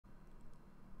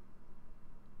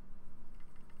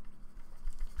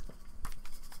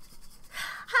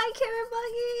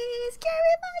Buggies!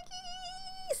 Carrot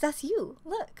Buggies! That's you.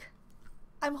 Look.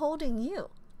 I'm holding you.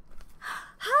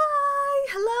 Hi!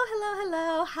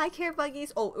 Hello. Hi, Carrot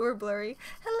Buggies. Oh, we're blurry.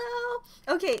 Hello.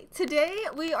 Okay, today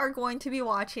we are going to be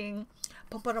watching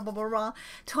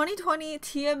 2020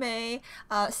 TMA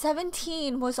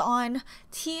 17 was on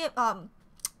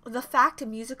the Fact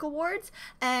Music Awards,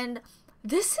 and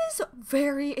this is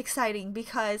very exciting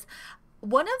because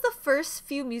one of the first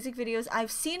few music videos I've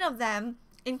seen of them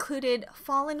included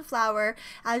Fallen Flower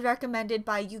as recommended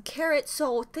by you, Carrot.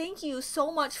 So thank you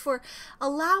so much for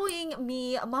allowing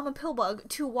me, Mama Pilbug,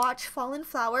 to watch Fallen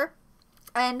Flower.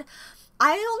 And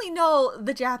I only know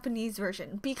the Japanese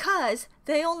version because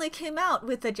they only came out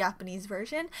with the Japanese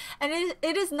version, and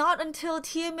it is not until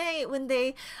TMA when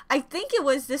they,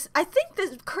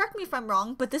 correct me if I'm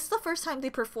wrong, but this is the first time they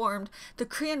performed the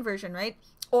Korean version, right?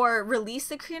 Or released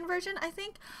the Korean version, I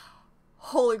think.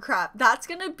 Holy crap, that's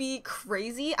gonna be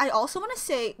crazy. I also want to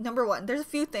say, number one, there's a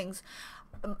few things.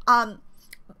 The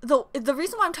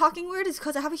reason why I'm talking weird is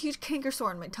because I have a huge canker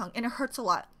sore in my tongue, and it hurts a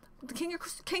lot. The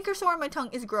canker sore in my tongue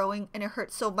is growing, and it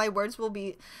hurts. So my words will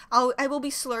be, I will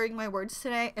be slurring my words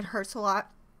today. It hurts a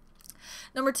lot.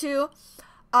 Number two,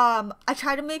 I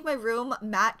try to make my room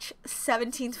match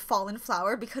 17's Fallen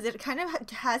Flower because it kind of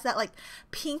has that like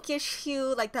pinkish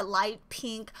hue, like that light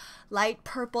pink, light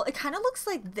purple. It kind of looks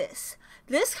like this.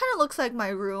 This kind of looks like my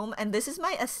room, and this is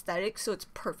my aesthetic, so it's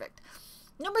perfect.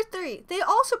 Number three, they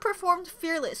also performed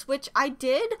Fearless, which I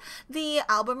did the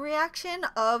album reaction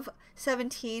of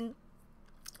 17.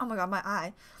 Oh my god, my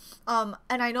eye. And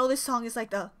I know this song is like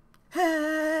the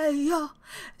hey yo,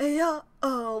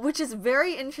 oh, which is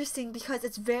very interesting because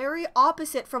it's very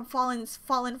opposite from Fallen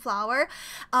Flower.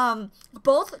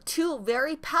 Both two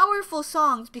very powerful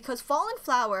songs, because Fallen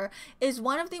Flower is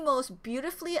one of the most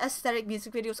beautifully aesthetic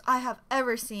music videos I have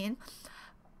ever seen.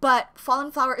 But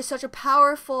Fallen Flower is such a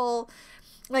powerful,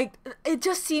 like, it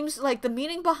just seems like the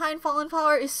meaning behind Fallen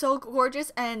Flower is so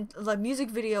gorgeous and the music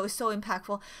video is so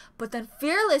impactful. But then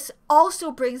Fearless also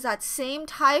brings that same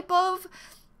type of,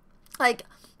 like,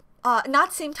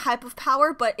 not same type of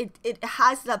power, but it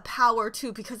has the power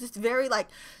too, because it's very like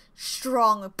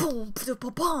strong, boom, boom,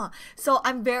 boom, boom. So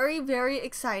I'm very, very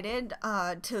excited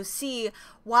to see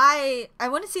why. I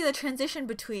want to see the transition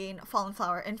between Fallen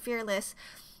Flower and Fearless.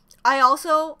 I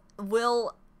also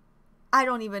will, I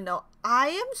don't even know. I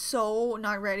am so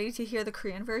not ready to hear the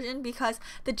Korean version because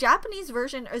the Japanese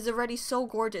version is already so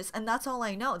gorgeous, and that's all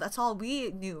I know. That's all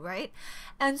we knew, right?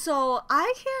 And so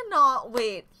I cannot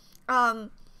wait.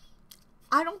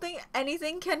 I don't think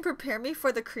anything can prepare me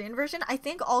for the Korean version. I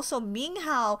think also Ming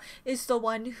Hao is the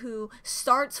one who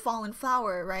starts Fallen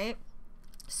Flower, right?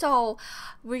 So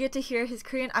we get to hear his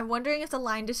Korean. I'm wondering if the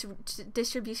line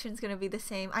distribution is going to be the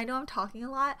same. I know I'm talking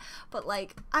a lot, but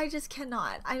like, I just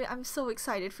cannot. I'm so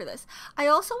excited for this. I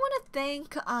also want to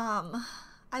thank,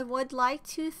 I would like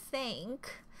to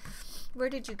thank, where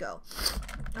did you go?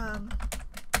 Oh,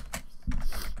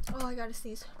 I gotta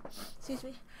sneeze. Excuse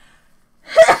me.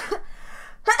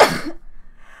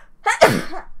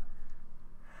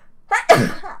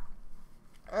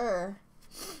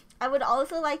 I would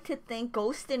also like to thank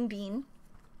Ghost and Bean.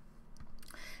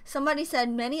 Somebody said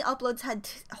many uploads had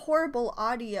horrible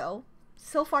audio.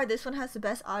 So far, this one has the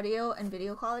best audio and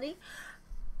video quality.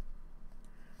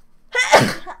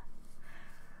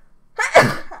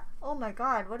 Oh my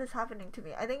god, what is happening to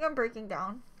me? I think I'm breaking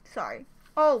down. Sorry.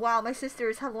 Oh wow, my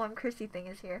sister's Hello I'm Chrissy thing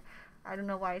is here. I don't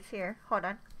know why it's here. Hold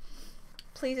on.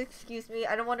 Please excuse me.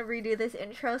 I don't want to redo this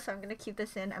intro, so I'm going to keep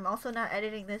this in. I'm also not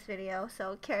editing this video,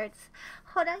 so Carrots,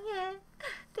 hold on here.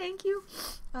 Thank you.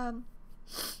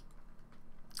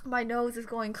 My nose is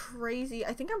going crazy.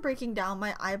 I think I'm breaking down.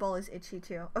 My eyeball is itchy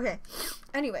too. Okay.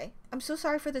 Anyway, I'm so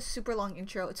sorry for this super long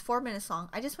intro. It's 4 minutes long.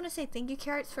 I just want to say thank you,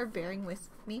 Carrots, for bearing with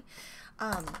me.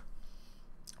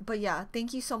 But yeah,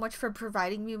 thank you so much for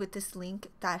providing me with this link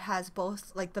that has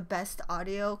both like the best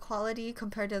audio quality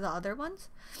compared to the other ones.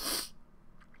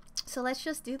 So let's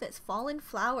just do this. Fallen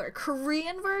Flower.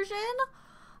 Korean version?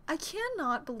 I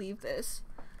cannot believe this.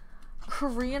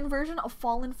 Korean version of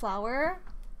Fallen Flower?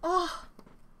 Oh.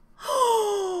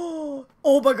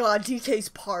 Oh my god, DK's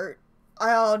part.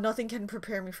 Oh, nothing can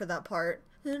prepare me for that part.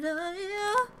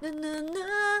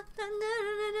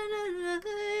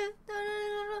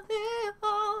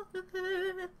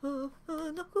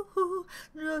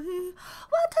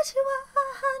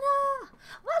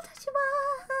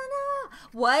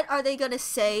 What are they gonna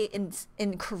say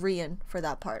in Korean for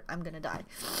that part? I'm gonna die.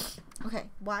 Okay,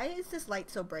 why is this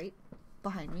light so bright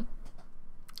behind me?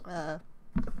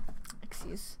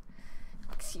 Excuse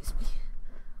me.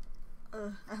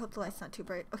 I hope the light's not too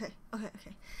bright. Okay.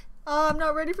 Oh, I'm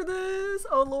not ready for this.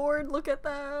 Oh Lord, look at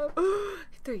them.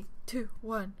 3, 2,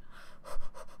 1.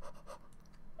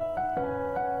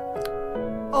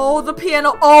 Oh, the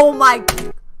piano. Oh my.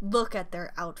 Look at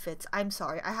their outfits. I'm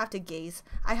sorry. I have to gaze.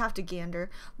 I have to gander.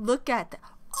 Look at that.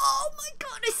 Oh my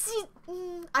god,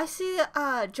 I see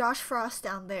Josh Frost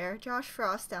down there. Josh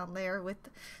Frost down there with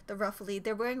the ruffly.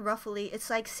 They're wearing ruffly. It's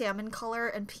like salmon color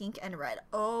and pink and red.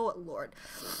 Oh Lord.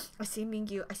 I see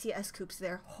Mingyu. I see s.coups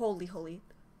there. Holy holy.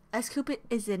 s.coups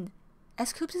is in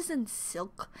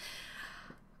silk.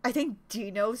 I think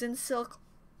Dino's in silk.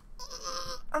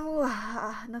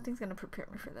 Oh, nothing's gonna prepare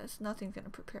me for this. Nothing's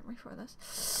gonna prepare me for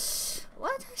this.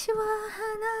 What?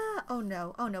 Oh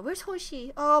no. Oh no. Where's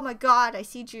Hoshi? Oh my god. I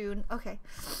see June. Okay.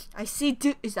 I see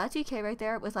is that DK right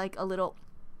there with like a little.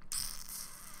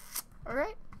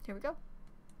 Alright. Here we go.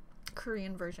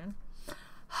 Korean version.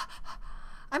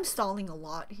 I'm stalling a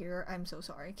lot here. I'm so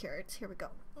sorry. Carrots. Here we go.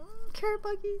 Carrot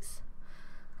buggies.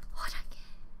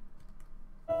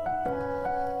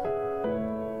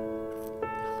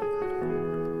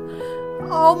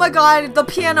 Oh my god, the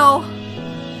piano.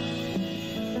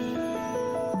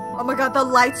 Oh my god, the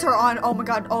lights are on. Oh my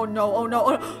god, oh no, oh no.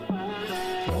 Oh.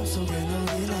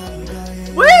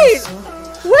 Wait!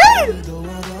 Wait!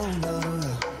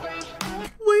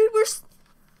 Wait, we're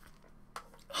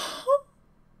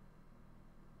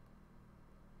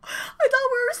I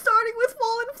thought we were starting with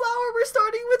Fallin Flower. We're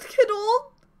starting with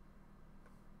Kidult.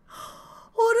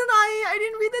 Hold on, I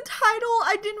didn't read the title.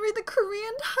 I didn't read the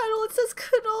Korean title. It says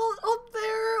Kidult up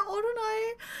there. Hold on,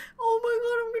 oh my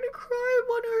god, I'm gonna cry.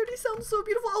 One already sounds so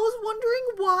beautiful. I was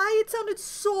wondering why it sounded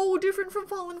so different from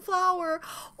Fallin Flower.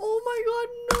 Oh my god,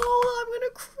 no, I'm gonna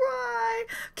cry.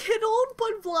 Kidult,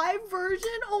 but live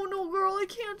version? Oh no, girl, I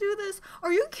can't do this.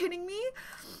 Are you kidding me?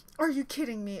 Are you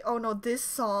kidding me? Oh no, this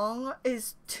song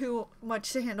is too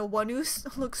much to handle. Wonu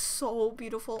looks so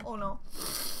beautiful. Oh no.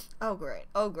 Oh great.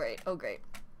 Oh great. Oh great.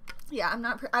 Yeah,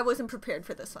 I wasn't prepared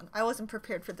for this one. I wasn't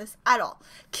prepared for this at all.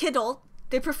 Kidult,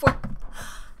 they perform.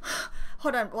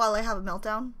 Hold on, while I have a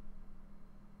meltdown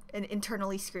and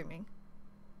internally screaming.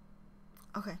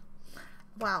 Okay.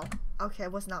 Wow. Okay, I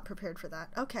was not prepared for that.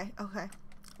 Okay. Okay.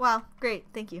 Wow. Great.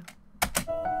 Thank you.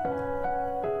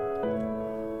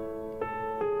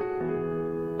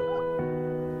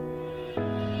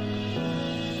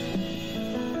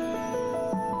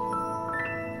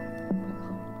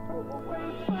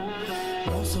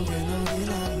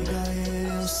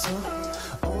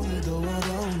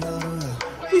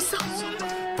 He sounds so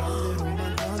good.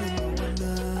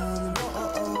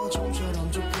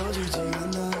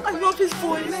 I love his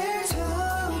voice.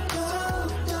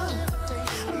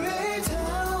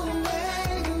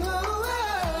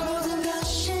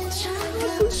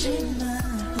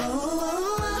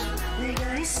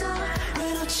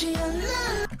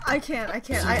 I can't.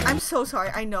 I'm so sorry.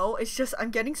 I know. It's just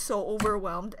I'm getting so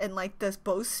overwhelmed and like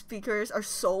both speakers are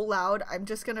so loud. I'm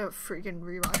just gonna freaking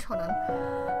rewatch. Hold on.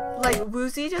 Like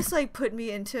Woozy just like put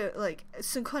me into like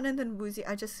Sunkwon and then Woozy.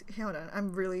 Hold on.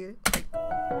 I'm really like,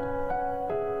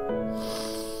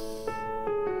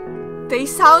 they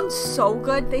sound so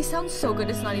good. They sound so good.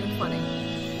 It's not even funny.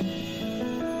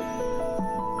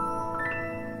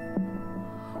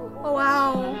 Oh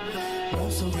wow.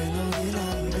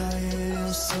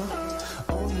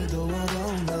 Oh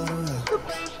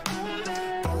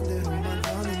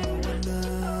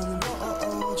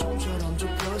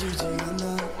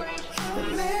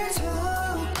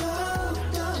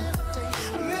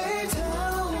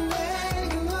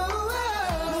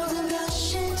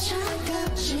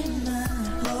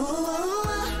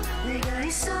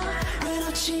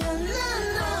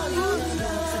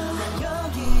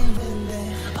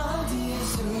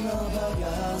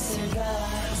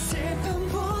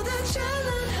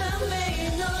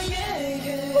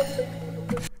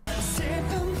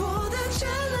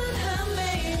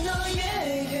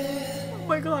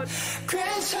my god.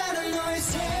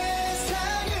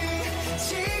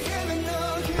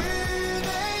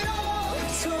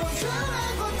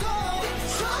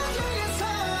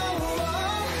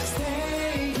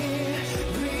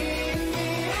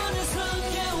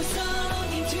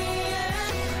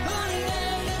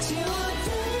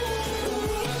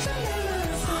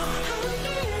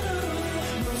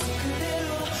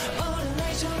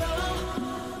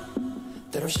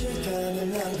 시간을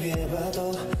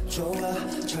낭비해봐도 좋아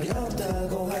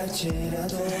차였다고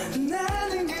할지라도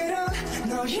나는 그런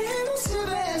너의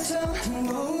모습에서 나를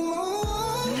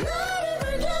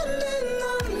발견해 너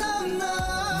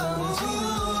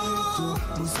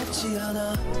무섭지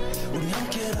않아 우리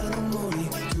함께라는 눈물이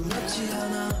두렵지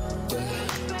않아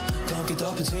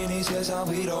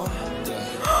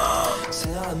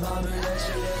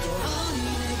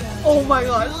Oh my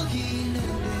god.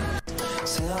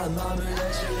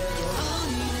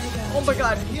 Oh my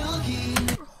god.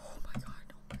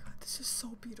 This is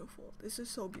so beautiful. This is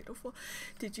so beautiful.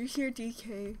 Did you hear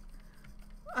DK?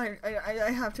 I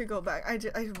have to go back. I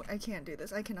can't do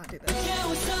this. I cannot do this.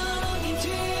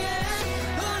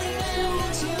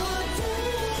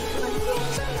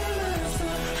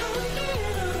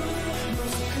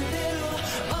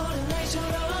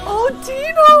 Oh,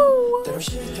 Dino!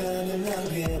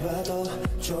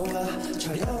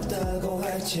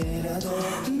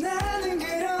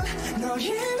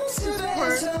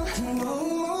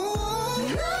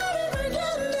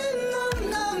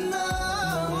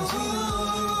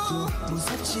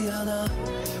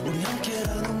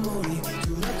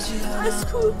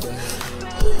 S.coups.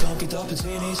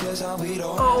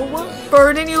 Oh,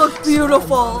 Vernon, you look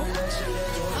beautiful.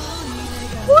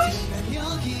 What?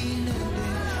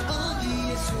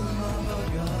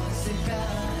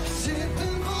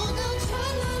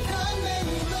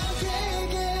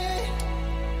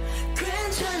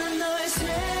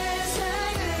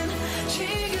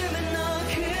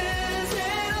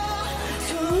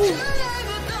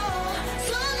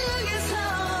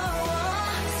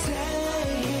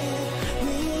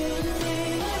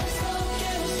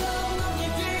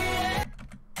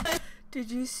 Did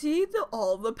you see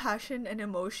all the passion and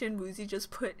emotion Woozy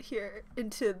just put here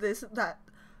into that?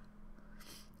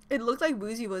 It looked like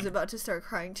Woozy was about to start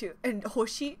crying too. And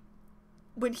Hoshi,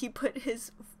 when he put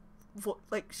his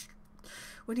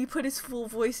when he put his full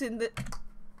voice in the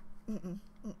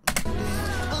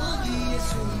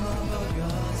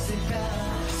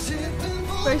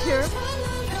right here.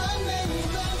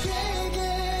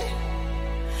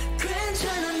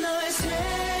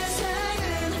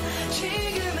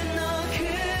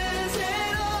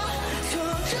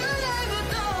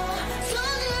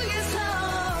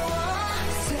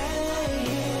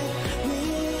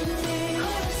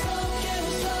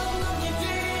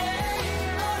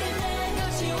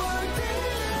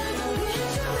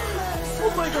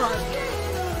 Oh my god.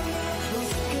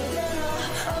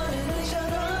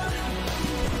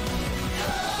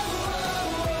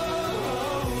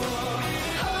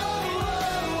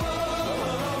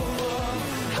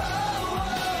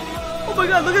 Oh my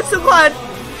god, look at S.coups.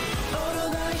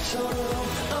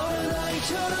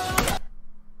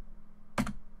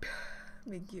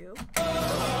 Thank you.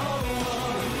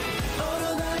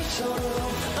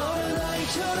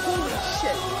 Holy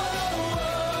shit.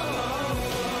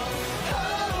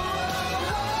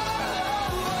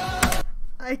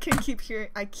 I can keep hearing.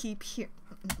 I keep hearing.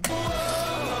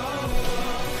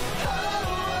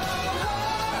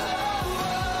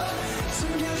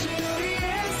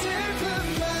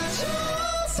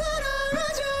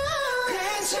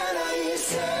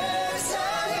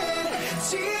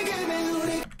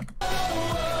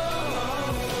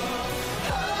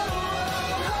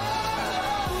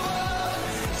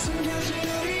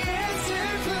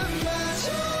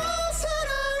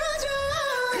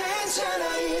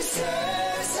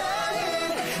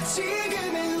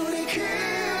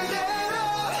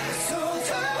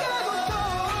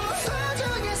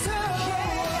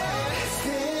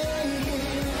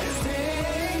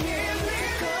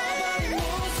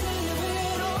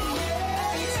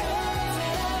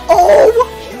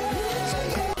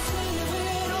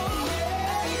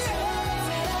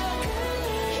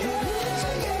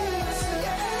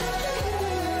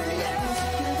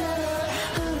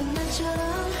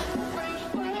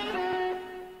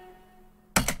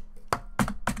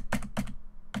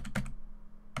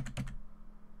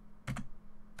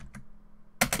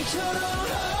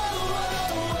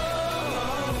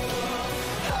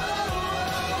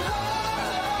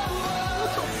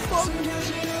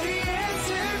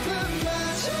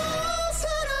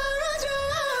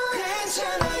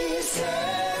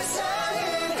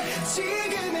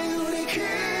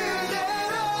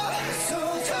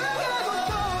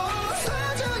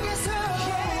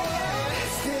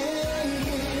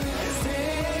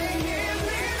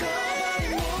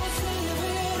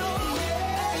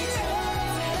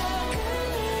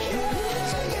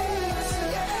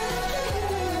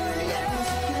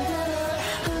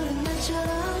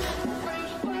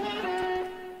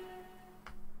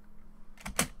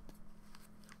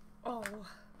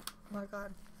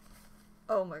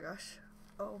 Oh my gosh.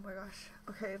 Oh my gosh.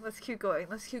 Okay, let's keep going.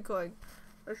 Let's keep going.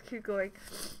 Let's keep going.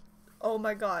 Oh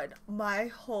my god. My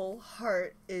whole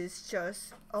heart is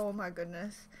just, oh my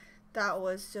goodness. That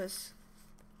was just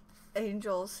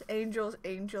angels, angels,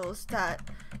 angels. That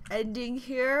ending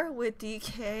here with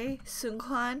DK,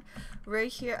 S.coups,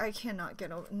 Right here, I cannot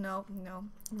get over. No, no.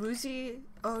 Woozy.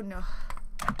 Oh no.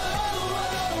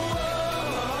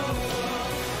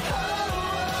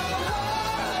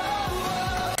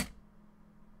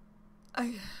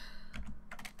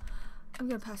 I'm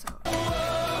gonna pass out.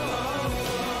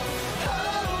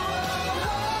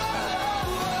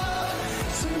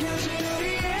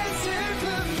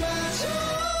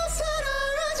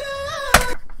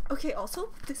 Okay,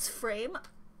 also this frame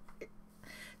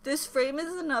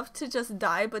is enough to just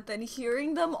die, but then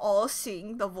hearing them all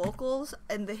sing the vocals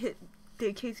and the hit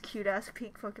DK's cute ass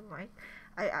pink fucking mic,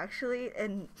 I actually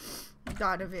am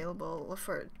not available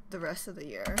for the rest of the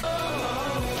year.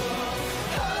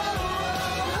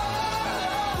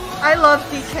 I love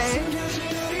DK.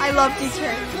 I love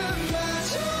DK.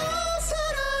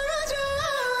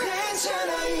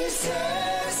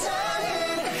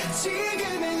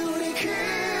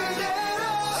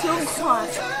 So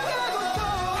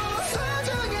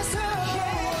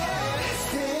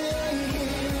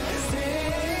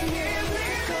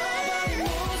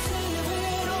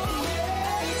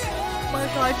my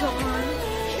god, come on.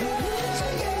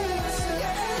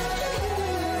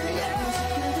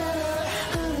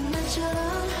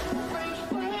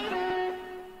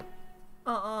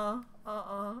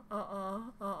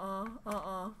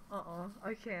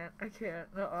 I can't.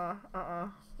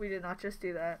 We did not just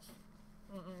do that.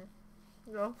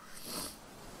 No.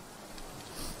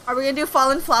 Are we gonna do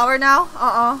Fallen Flower now?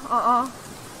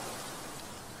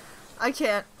 I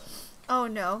can't. Oh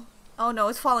no. Oh no,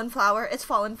 it's Fallen Flower. It's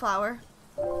Fallen Flower.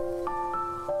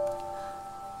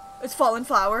 It's Fallen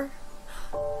Flower.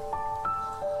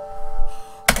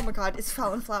 Oh my god, it's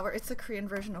Fallen Flower. It's the Korean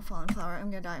version of Fallen Flower. I'm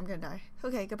gonna die. I'm gonna die.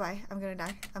 Okay, goodbye. I'm gonna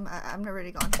die. I'm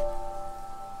already gone.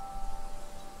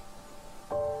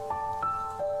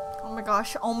 Oh my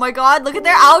gosh. Oh my god, look at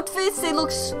their outfits. They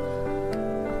look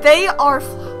they are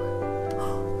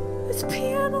flower. It's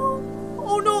piano.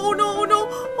 Oh no, oh no, oh no.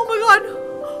 Oh my god.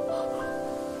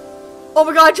 Oh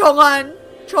my god, Jonghan.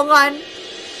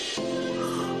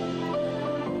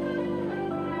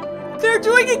 They're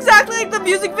doing exactly like the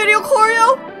music video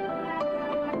choreo.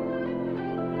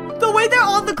 The way they're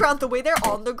on the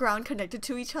ground connected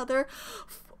to each other,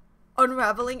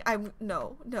 unraveling.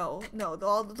 No.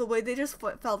 The way they just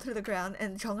fell to the ground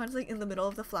and Jonghan's like in the middle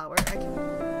of the flower.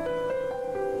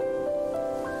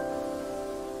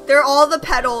 They're all the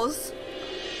petals.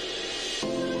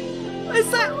 Is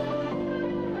that?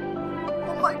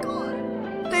 Oh my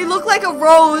god. They look like a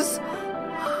rose.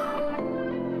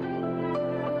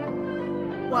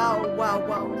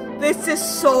 Wow. This is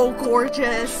so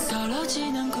gorgeous.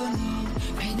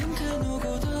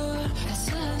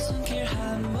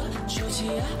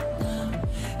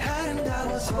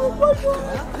 Oh my god.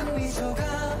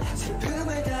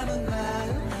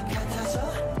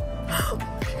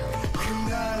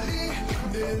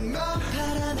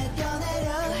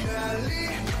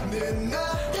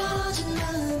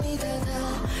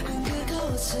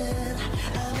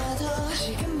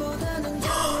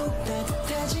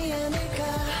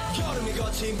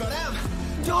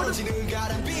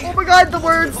 Oh my god, the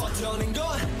words.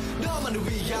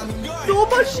 So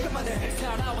much.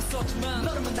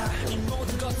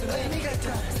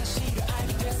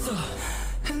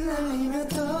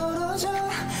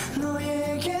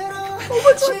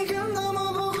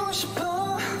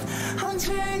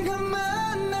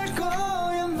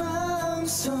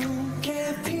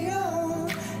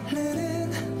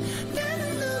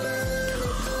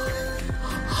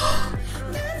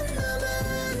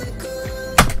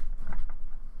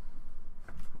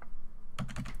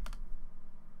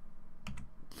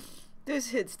 This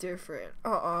hits different.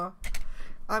 I'm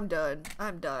done.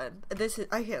 This is,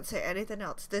 I can't say anything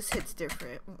else. This hits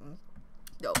different.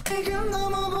 No.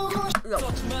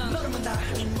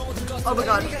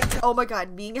 Oh my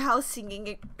god. Minghao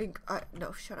singing.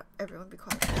 No, shut up. Everyone be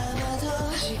quiet.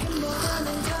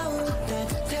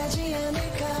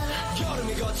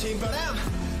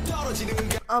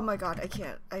 Oh my god, I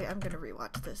can't. I'm gonna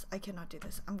rewatch this. I cannot do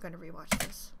this. I'm gonna rewatch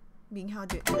this. Minghao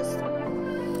did this.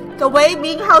 The way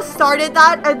Minghao started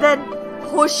that and then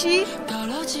Hoshi.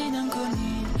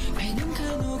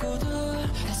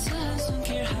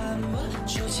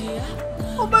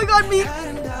 Oh my god,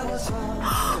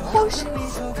 Hoshi.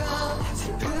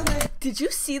 Did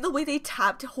you see the way they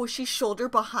tapped Hoshi's shoulder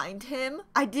behind him?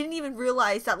 I didn't even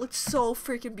realize. That looked so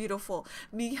freaking beautiful.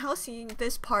 Minghao singing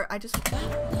this part, I just...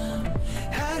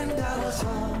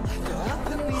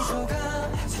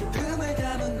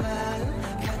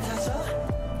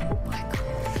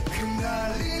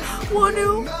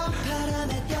 Wonu.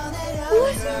 Who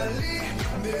is it?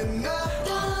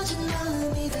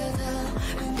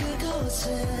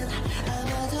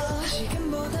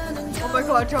 Oh my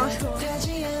god, Josh.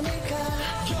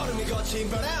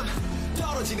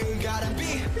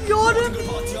 여름이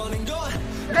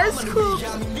s.coups.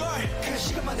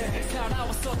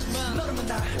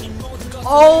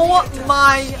 Oh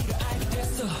my.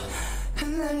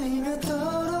 흩날리며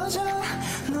떨어져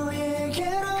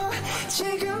너에게로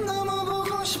지금 너무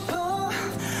보고 싶어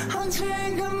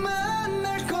언젠가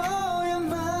만날 거야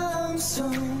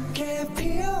마음속에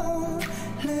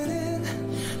피어오르는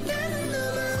나는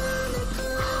너만의 꿈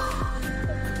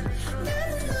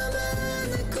나는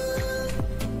너만의 꿈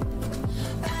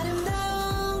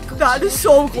아름다운 꽃 That is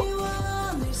so good.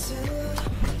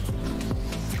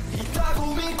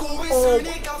 Oh.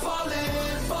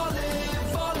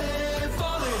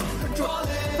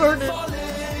 Burn it.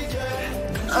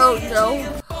 Oh no.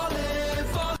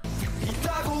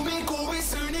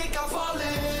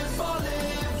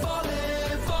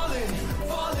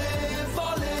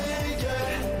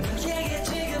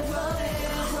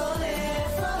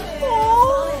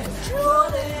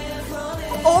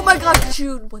 Oh my god,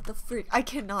 June, what the frick? I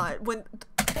cannot. When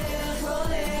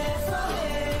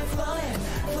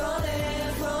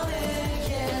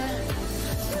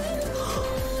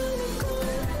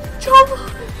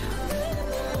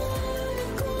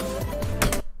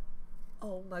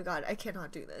oh my god, I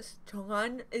cannot do this.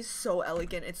 Jonghan is so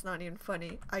elegant, it's not even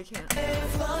funny. I can't.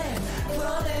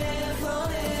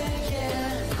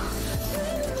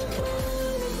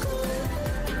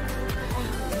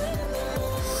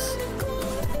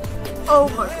 Oh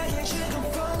my god.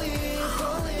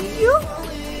 You?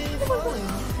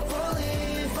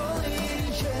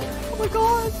 Oh my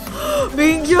god.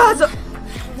 Mingyu has a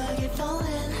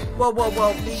whoa.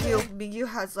 Mingyu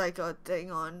has like a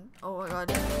thing on. Oh my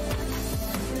god.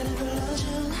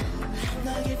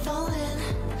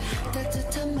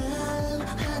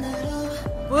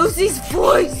 Lucy's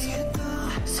voice.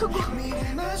 So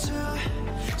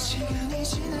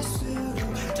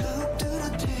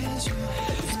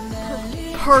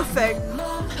perfect.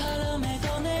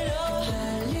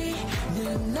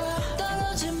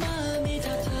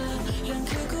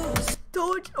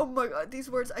 Don't. Oh my god, these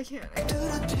words I can't.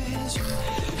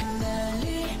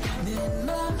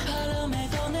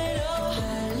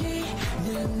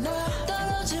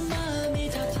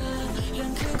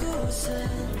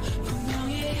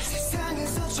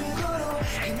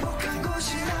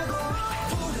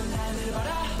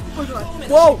 Oh my god.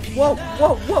 Whoa.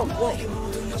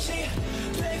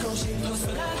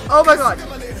 Oh my god.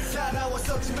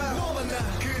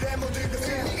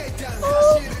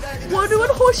 Oh, Wonder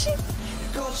and Hoshi.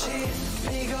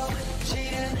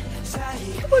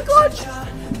 Oh my god.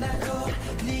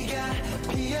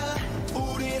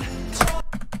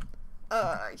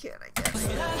 I can't.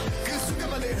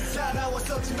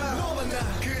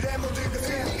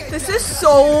 This is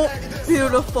so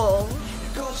beautiful.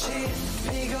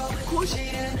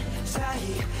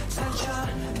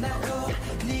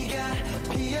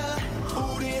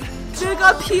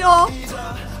 내가 피어.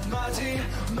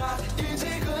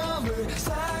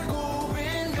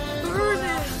 Burn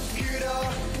it.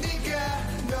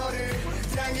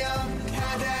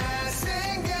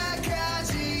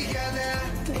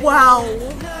 Wow.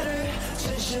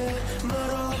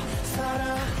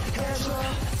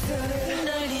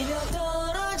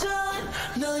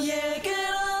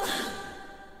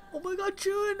 Oh my god,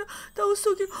 June, that was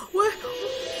so cute. Wait.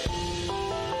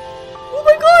 Oh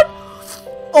my god.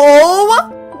 Oh,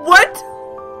 what?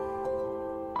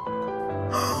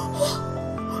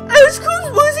 s.coups,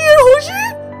 Muzi, and Hoshi?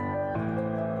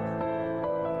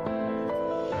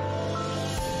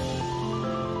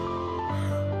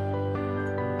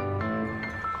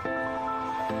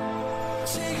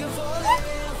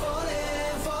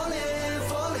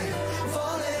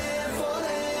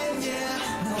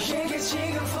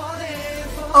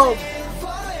 Oh.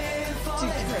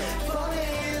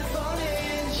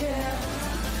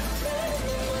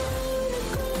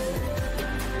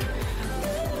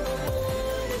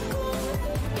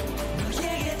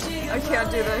 I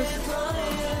can't do this.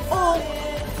 Oh.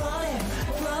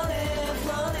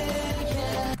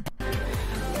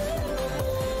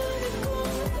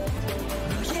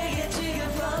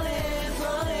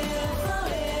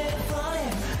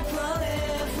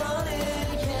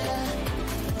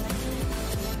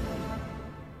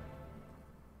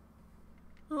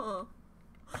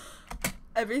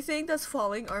 Everything that's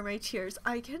falling are my tears.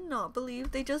 I cannot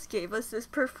believe they just gave us this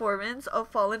performance of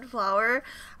Fallen Flower.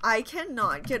 I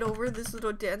cannot get over this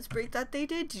little dance break that they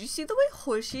did. Did you see the way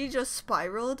Hoshi just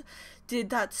spiraled?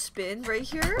 Did that spin right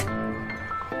here?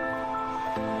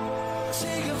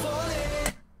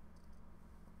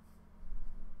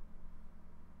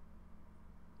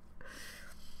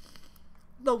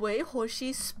 The way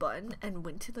Hoshi spun and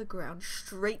went to the ground,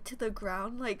 straight to the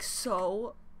ground, like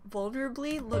so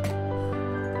vulnerably. Look.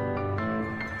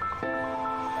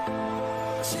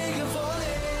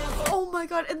 Oh my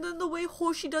god, and then the way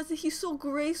Hoshi does it, he's so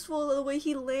graceful, the way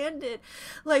he landed.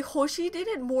 Like Hoshi did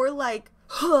it more like,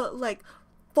 like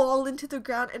fall into the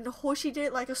ground, and Hoshi did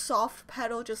it like a soft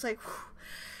pedal, just like,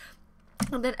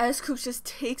 and then s.coups just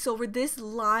takes over this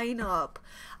lineup.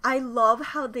 I love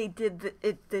how they did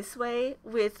it this way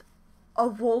with a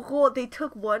vocal. They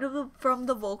took one of them from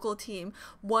the vocal team,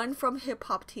 one from hip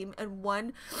hop team, and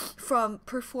one from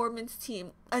performance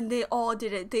team, and they all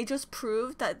did it. They just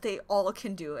proved that they all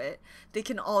can do it. They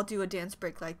can all do a dance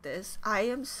break like this. I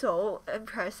am so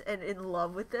impressed and in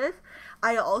love with this.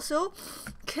 I also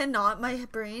my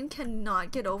brain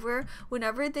cannot get over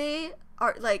whenever they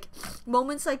are like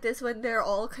moments like this when they're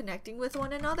all connecting with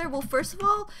one another. Well, first of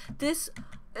all, this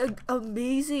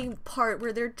amazing part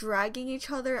where they're dragging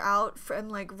each other out from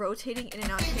like rotating in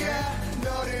and out here.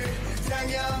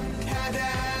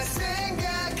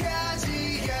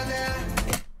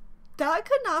 That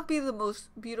could not be the most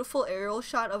beautiful aerial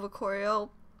shot of a choreo.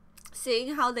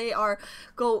 Seeing how they are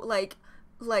like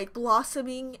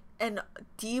blossoming and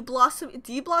de-blossoming,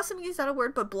 is that a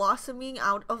word? But blossoming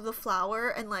out of the flower,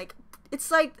 and like it's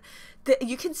like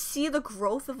you can see the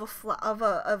growth of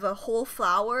a whole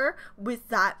flower with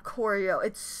that choreo.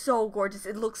 It's so gorgeous.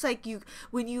 It looks like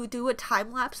when you do a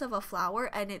time lapse of a flower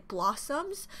and it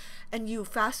blossoms and you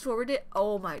fast forward it,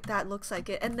 oh my, that looks like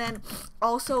it. And then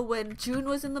also when June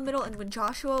was in the middle and when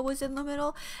Joshua was in the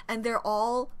middle, and they're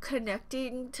all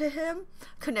connected to him,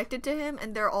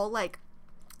 and they're all like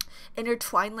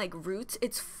intertwined like roots.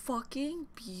 It's fucking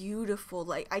beautiful.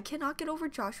 Like I cannot get over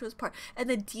Joshua's part, and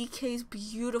then DK's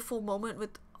beautiful moment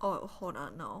with, oh hold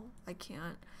on, no, I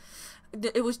can't.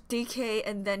 It was DK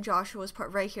and then Joshua's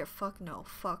part right here. Fuck no,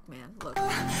 fuck man, look. Oh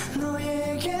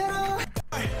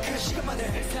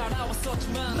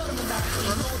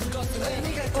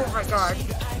my god.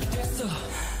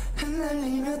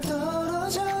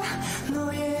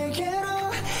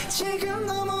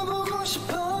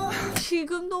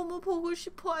 지금 너무 보고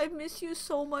싶어. I miss you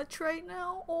so much right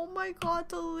now. Oh my god,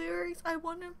 the lyrics. I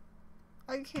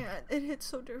can't. It hits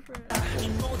so different.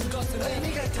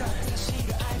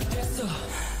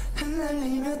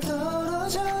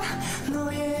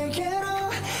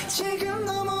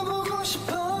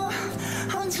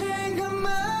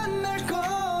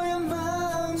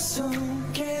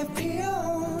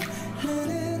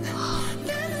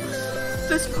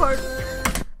 This part.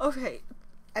 Okay.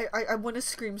 I want to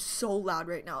scream so loud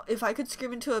right now. If I could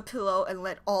scream into a pillow and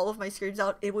let all of my screams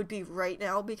out, it would be right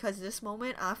now, because this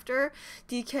moment after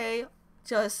DK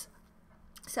just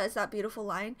says that beautiful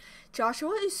line,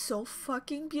 Joshua is so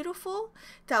fucking beautiful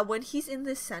that when he's in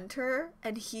the center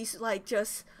and he's like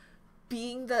just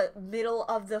being the middle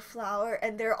of the flower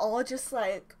and they're all just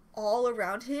like all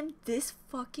around him, this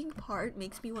fucking part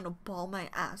makes me want to bawl my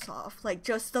ass off. Like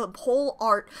just the whole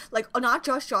art, like not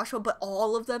just Joshua but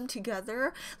all of them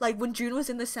together. Like when June was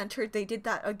in the center, they did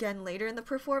that again later in the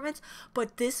performance,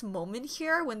 but this moment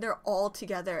here when they're all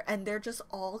together and they're just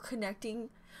all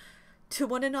connecting to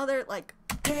one another, like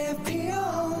this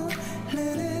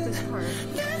part.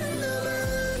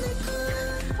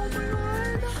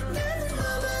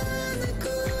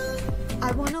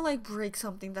 I want to like break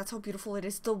something. That's how beautiful it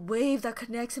is. The wave that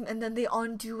connects him and then they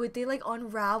undo it. They like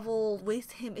unravel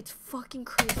with him. It's fucking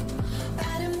crazy.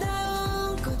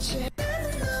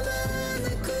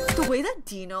 The way that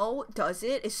Dino does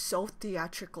it is so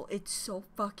theatrical. It's so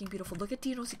fucking beautiful. Look at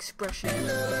Dino's expression.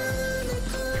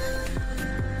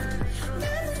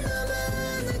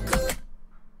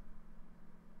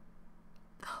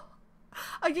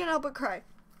 I can't help but cry.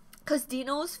 Because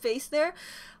Dino's face there,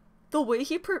 the way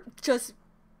he just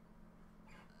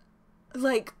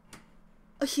like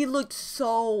he looked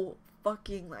so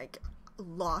fucking like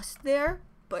lost there,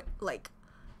 but like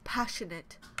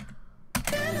passionate.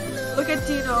 Look at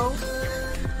Dino.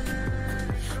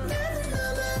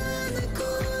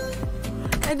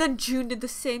 And then June did the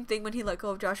same thing when he let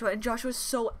go of Joshua, and Joshua's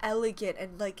so elegant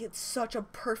and like it's such a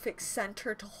perfect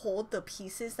center to hold the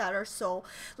pieces that are so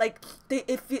like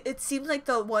it seems like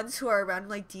the ones who are around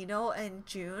like Dino and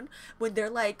June, when they're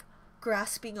like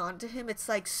grasping onto him, it's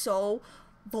like so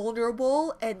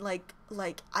vulnerable and like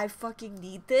I fucking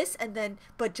need this, and then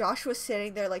but Joshua's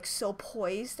sitting there like so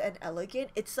poised and elegant.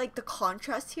 It's like the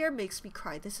contrast here makes me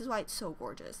cry. This is why it's so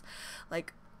gorgeous.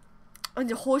 Like, and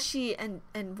Hoshi and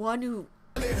Wonu,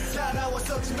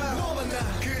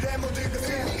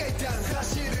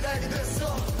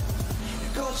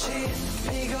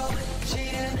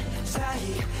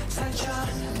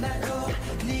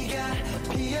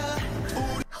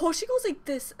 Hoshi goes like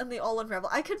this and they all unravel.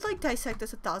 I could like dissect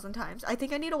this 1,000 times. I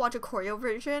think I need to watch a choreo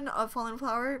version of Fallen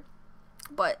Flower,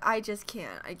 but I just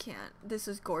can't. I can't. This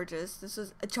is gorgeous. This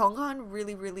is Jonghan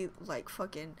really like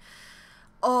fucking.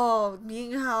 Oh,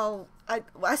 Minghao.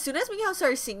 As soon as Minghao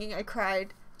started singing, I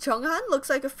cried. Jonghan looks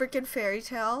like a freaking fairy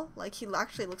tale. Like, he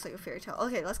actually looks like a fairy tale.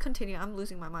 Okay, let's continue. I'm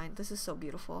losing my mind. This is so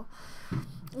beautiful.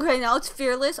 Okay, now it's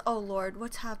Fearless. Oh, Lord.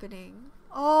 What's happening?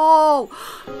 Oh!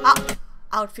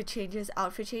 Outfit changes.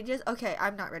 Outfit changes. Okay,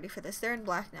 I'm not ready for this. They're in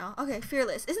black now. Okay,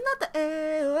 Fearless. Isn't that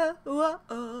the...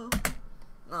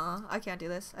 No, I can't do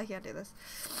this. I can't do this.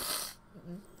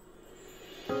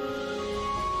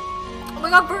 Oh my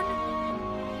god, burn!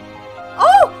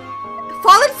 Oh!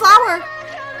 Fallen Flower!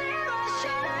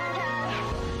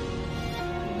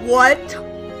 What?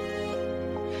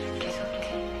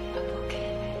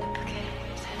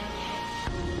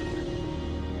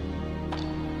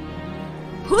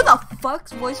 Who the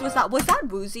fuck's voice was that? Was that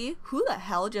Woozy? Who the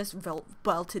hell just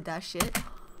belted that shit?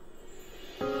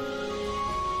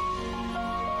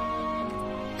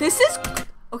 This is...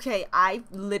 Okay, I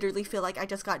literally feel like I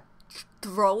just got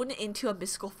thrown into a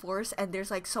mystical force and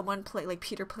there's like someone play, like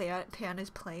Peter Pan is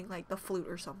playing like the flute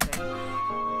or something.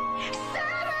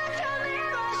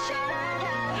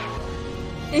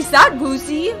 Is that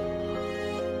Woozy?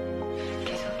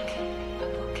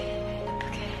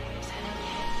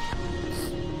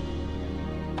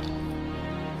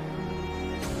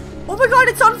 Oh my god,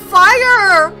 it's on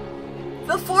fire!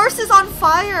 The force is on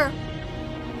fire!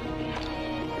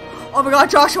 Oh my god,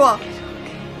 Joshua!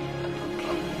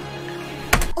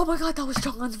 Oh my god, that was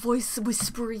Jonghan's voice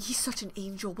whispering. He's such an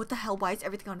angel. What the hell? Why is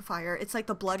everything on fire? It's like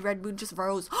the blood red moon just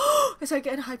rose. It's like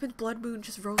an hyped blood moon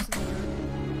just rose in the air.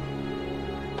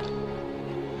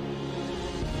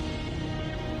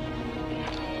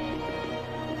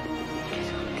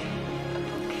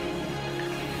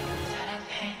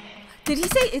 Did he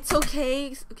say it's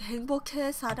okay?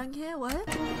 행복해 사랑해? What?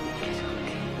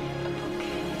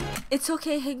 It's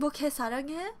okay. 행복해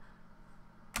사랑해?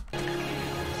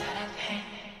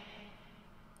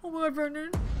 Oh my god,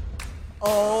 Vernon.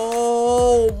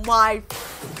 Oh my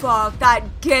fuck.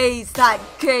 That gaze. That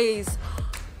gaze.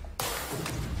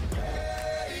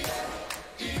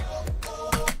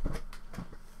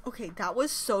 Okay, that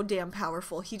was so damn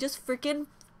powerful. He just freaking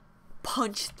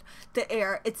punched the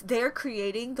air. They're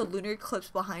creating the lunar eclipse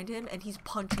behind him and he's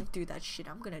punching through that shit.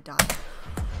 I'm gonna die.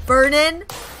 Vernon.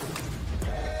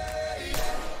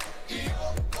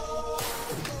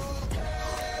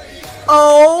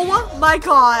 Oh my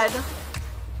god.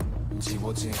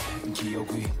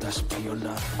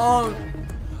 Oh.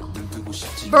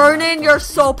 Vernon, you're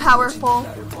so powerful.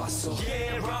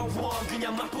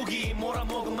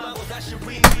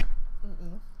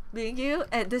 Mingyu,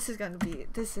 and this is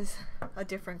a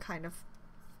different kind of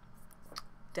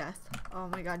death. Oh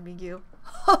my god, Mingyu.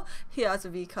 He has a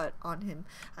V cut on him.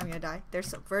 I'm gonna die. There's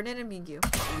some Vernon and Mingyu.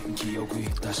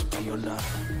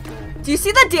 Do you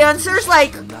see the dancers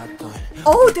like?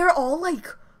 Oh, they're all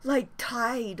like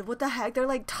tied. What the heck? They're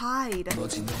like tied.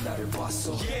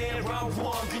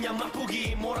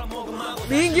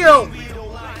 Mingyu.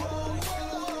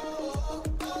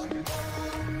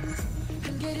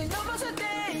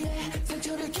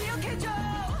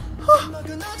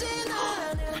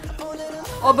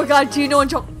 Oh my god, Gino and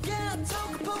Chong.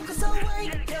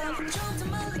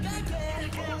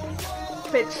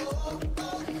 Bitch.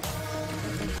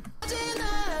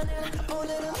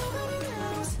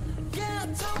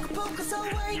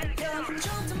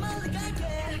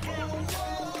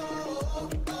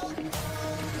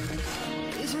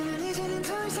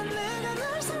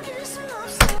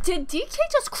 Did DK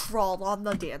just crawl on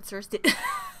the dancers? Did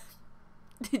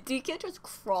DK just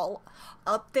crawl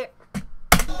up there?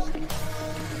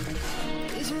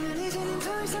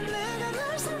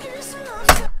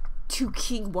 To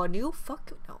King Wonu?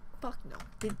 Fuck no. Fuck no.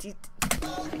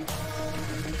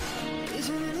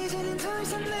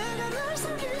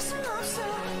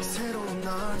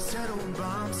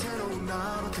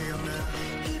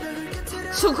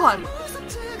 Sungkwan.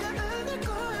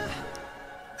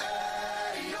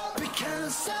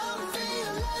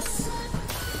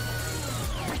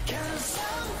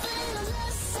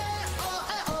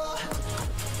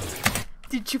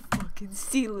 Did you fucking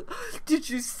see? Did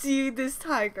you see this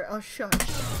tiger? Oh, shush.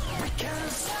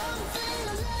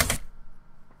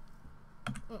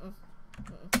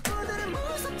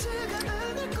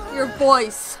 Your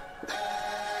voice.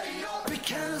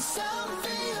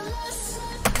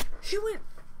 He went.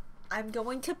 I'm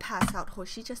going to pass out.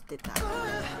 Hoshi just did that.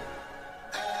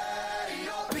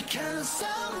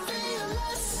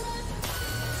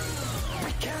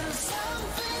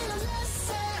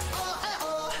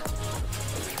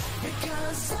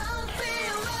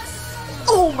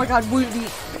 my god, Woody.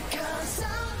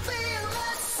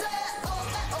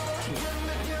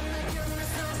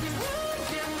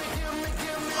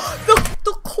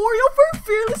 The choreo for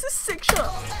Fearless is sick. Shut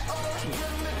up.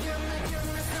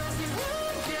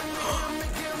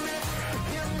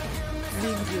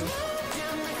 Mingyu.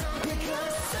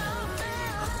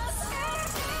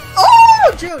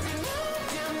 Oh, June.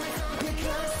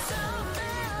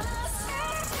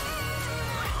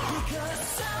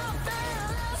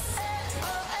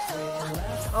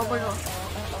 Oh my god.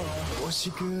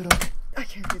 I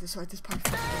can't do this right this part.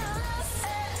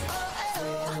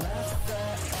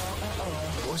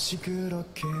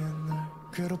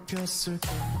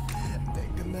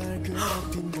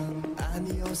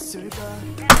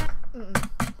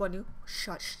 Wanu,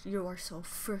 shush. You are so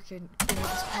freaking in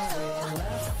this part.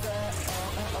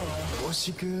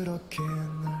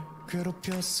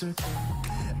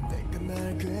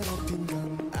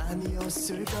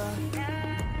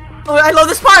 Oh, I love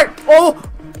this part! Oh!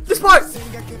 This part!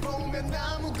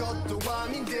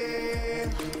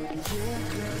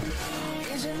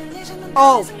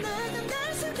 Oh!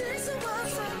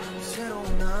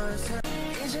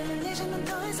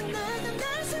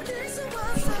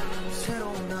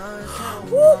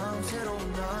 Woo.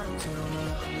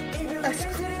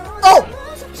 Oh!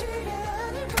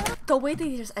 The way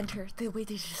they just enter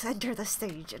the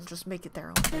stage and just make it their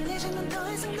own.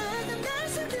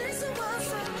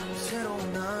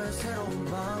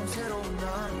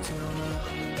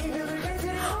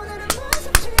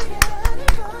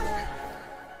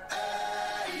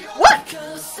 What?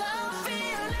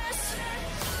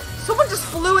 Someone just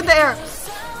flew in the air.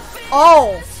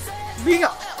 Oh,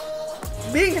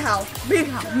 Minghao,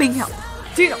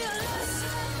 Dino.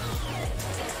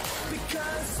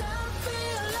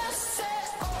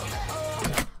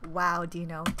 Wow,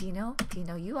 Dino,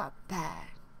 you are bad.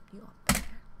 You are bad.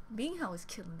 Minghao is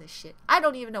killing this shit. I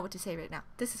don't even know what to say right now.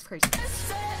 This is crazy.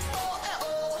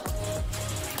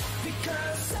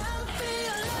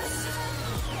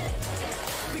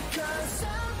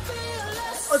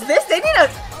 Oh, this? They need a...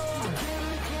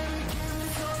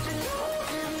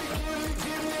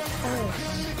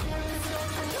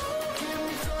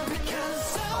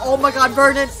 Oh my god,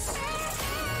 Vernon!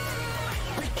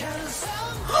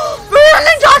 Vernon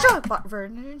and Joshua! But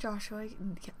Vernon and Joshua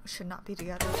should not be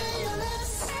together.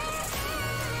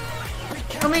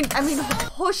 I mean,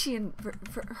 Hoshi and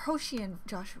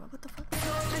Joshua. What the fuck?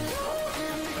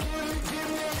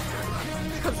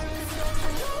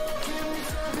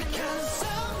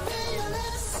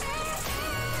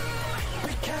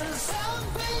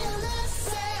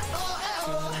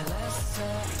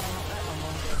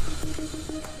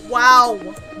 Wow.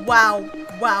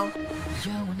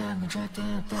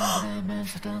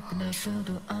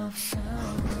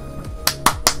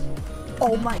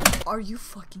 Oh my, are you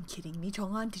fucking kidding me,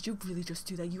 Chonghan? Did you really just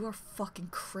do that? You are fucking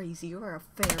crazy. You are a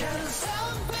fairy.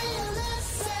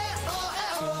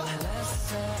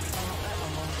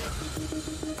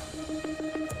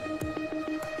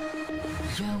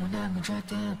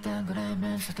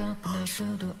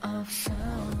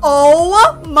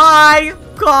 Oh my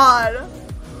god!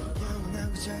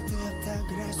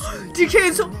 DK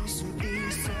is so...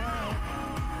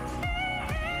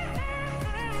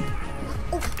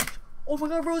 Oh my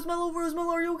god, Rosemellow,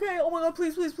 are you okay? Oh my god,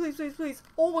 please.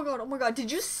 Oh my god,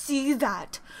 did you see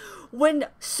that? When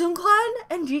Seungkwan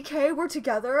and DK were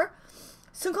together,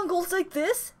 Seungkwan goes like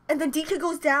this, and then DK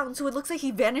goes down, so it looks like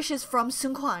he vanishes from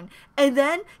Seungkwan. And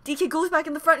then DK goes back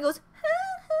in the front and goes,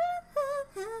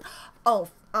 oh,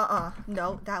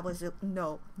 no, that was it.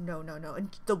 No.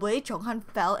 And the way Jonghan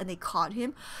fell and they caught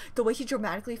him, the way he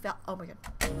dramatically fell, oh my god.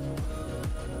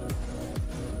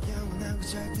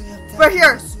 Right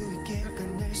here.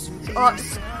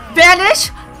 Vanish.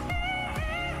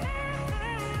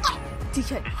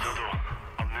 DK.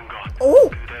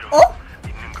 Oh.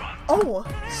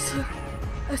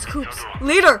 S.coups.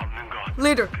 Leader.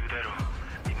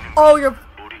 Oh, you're...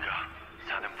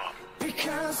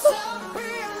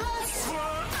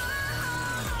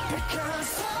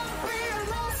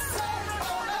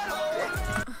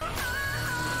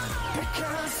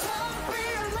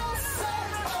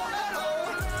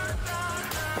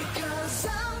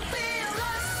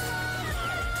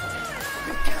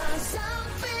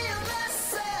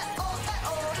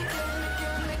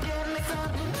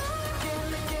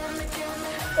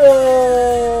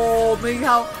 Oh,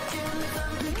 Minghao.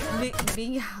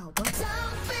 What?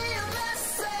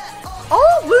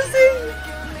 Oh, Lucy.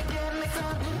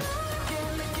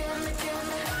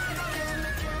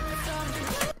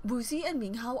 Woozy and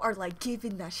Minghao are like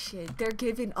giving that shit. They're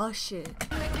giving us shit.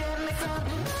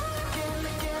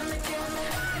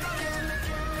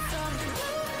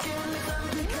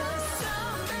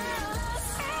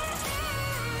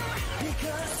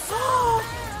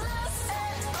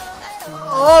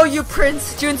 Oh, you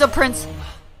prince. June's a prince.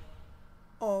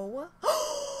 Oh.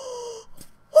 Oh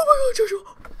my god, Jojo.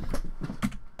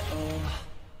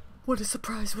 What a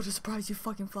surprise, what a surprise, you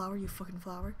fucking flower, you fucking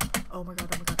flower. Oh my god,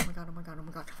 oh my god, oh my god, oh my god, oh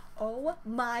my god. Oh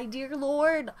my dear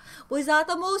lord. Was that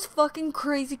the most fucking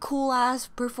crazy cool ass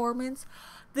performance?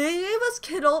 They gave us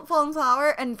Kidult, Fallen Flower,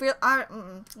 and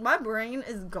my brain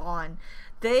is gone.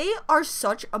 They are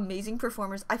such amazing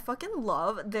performers. I fucking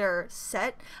love their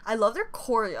set. I love their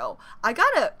choreo.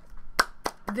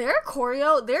 Their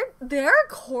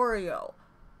choreo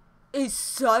is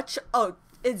such a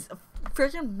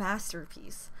freaking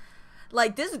masterpiece.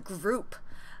 Like, this group,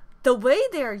 the way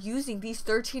they're using these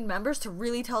 13 members to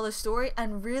really tell the story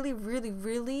and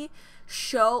really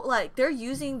show, like, they're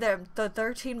using the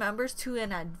 13 members to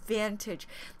an advantage.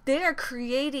 They are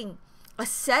creating a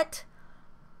set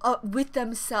with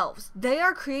themselves. They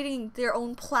are creating their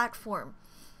own platform.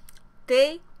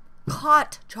 They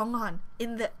caught Jonghan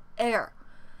in the air.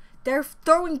 They're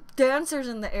throwing dancers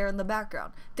in the air in the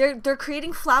background. They're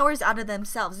creating flowers out of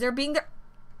themselves. They're being their...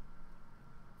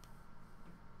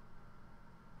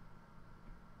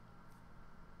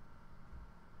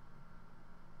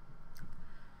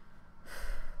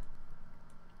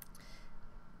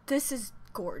 This is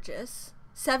gorgeous.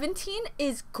 17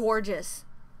 is gorgeous.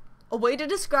 A way to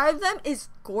describe them is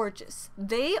gorgeous.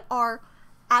 They are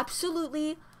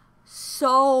absolutely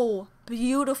so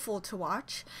beautiful to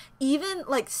watch. Even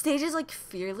like stages like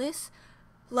Fearless,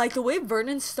 like the way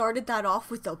Vernon started that off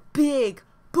with a big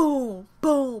boom,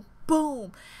 boom,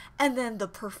 boom, and then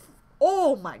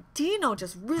oh my, Dino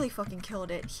just really fucking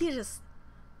killed it. He just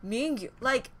Mingyu,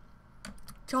 like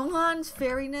Jonghan's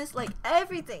fairiness, like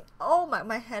everything. Oh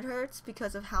my head hurts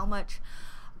because of how much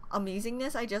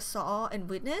amazingness I just saw and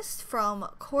witnessed from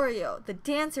choreo. The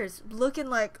dancers looking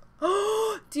like,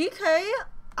 oh, DK,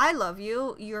 I love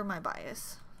you. You're my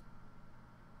bias.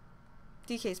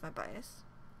 DK's my bias.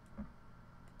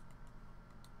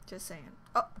 Just saying.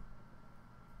 Oh.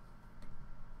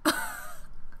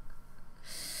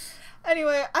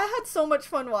 Anyway, I had so much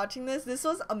fun watching this. This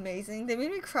was amazing. They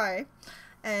made me cry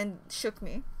and shook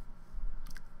me.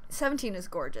 17 is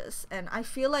gorgeous, and I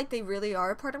feel like they really are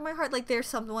a part of my heart. Like, they're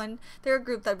a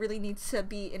group that really needs to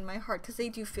be in my heart, because they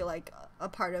do feel like a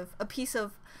part of, a piece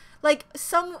of, like,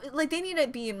 they need to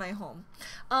be in my home.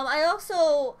 I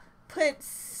also put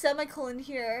semicolon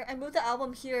here. I moved the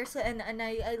album here, so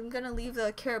I'm gonna leave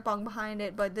the carrot bong behind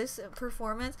it. But this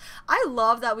performance, I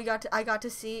love that I got to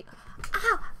see.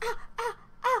 Ow, ow, ow,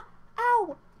 ow,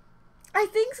 ow. I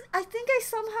think I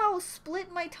somehow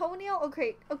split my toenail.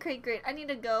 Okay, great. I need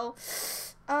to go.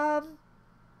 I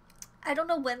don't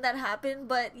know when that happened,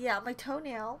 but yeah, my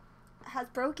toenail has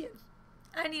broken.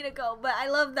 I need to go, but I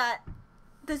love that.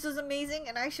 This was amazing,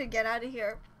 and I should get out of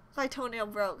here. My toenail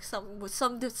broke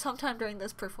sometime during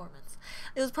this performance.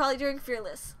 It was probably during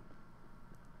Fearless.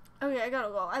 Okay, I gotta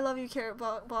go. I love you, carrot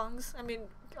bongs. I mean,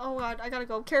 oh god, I gotta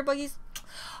go. Carrot buggies.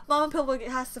 Mama Pilbug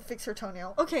has to fix her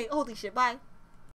toenail. Okay, holy shit, bye.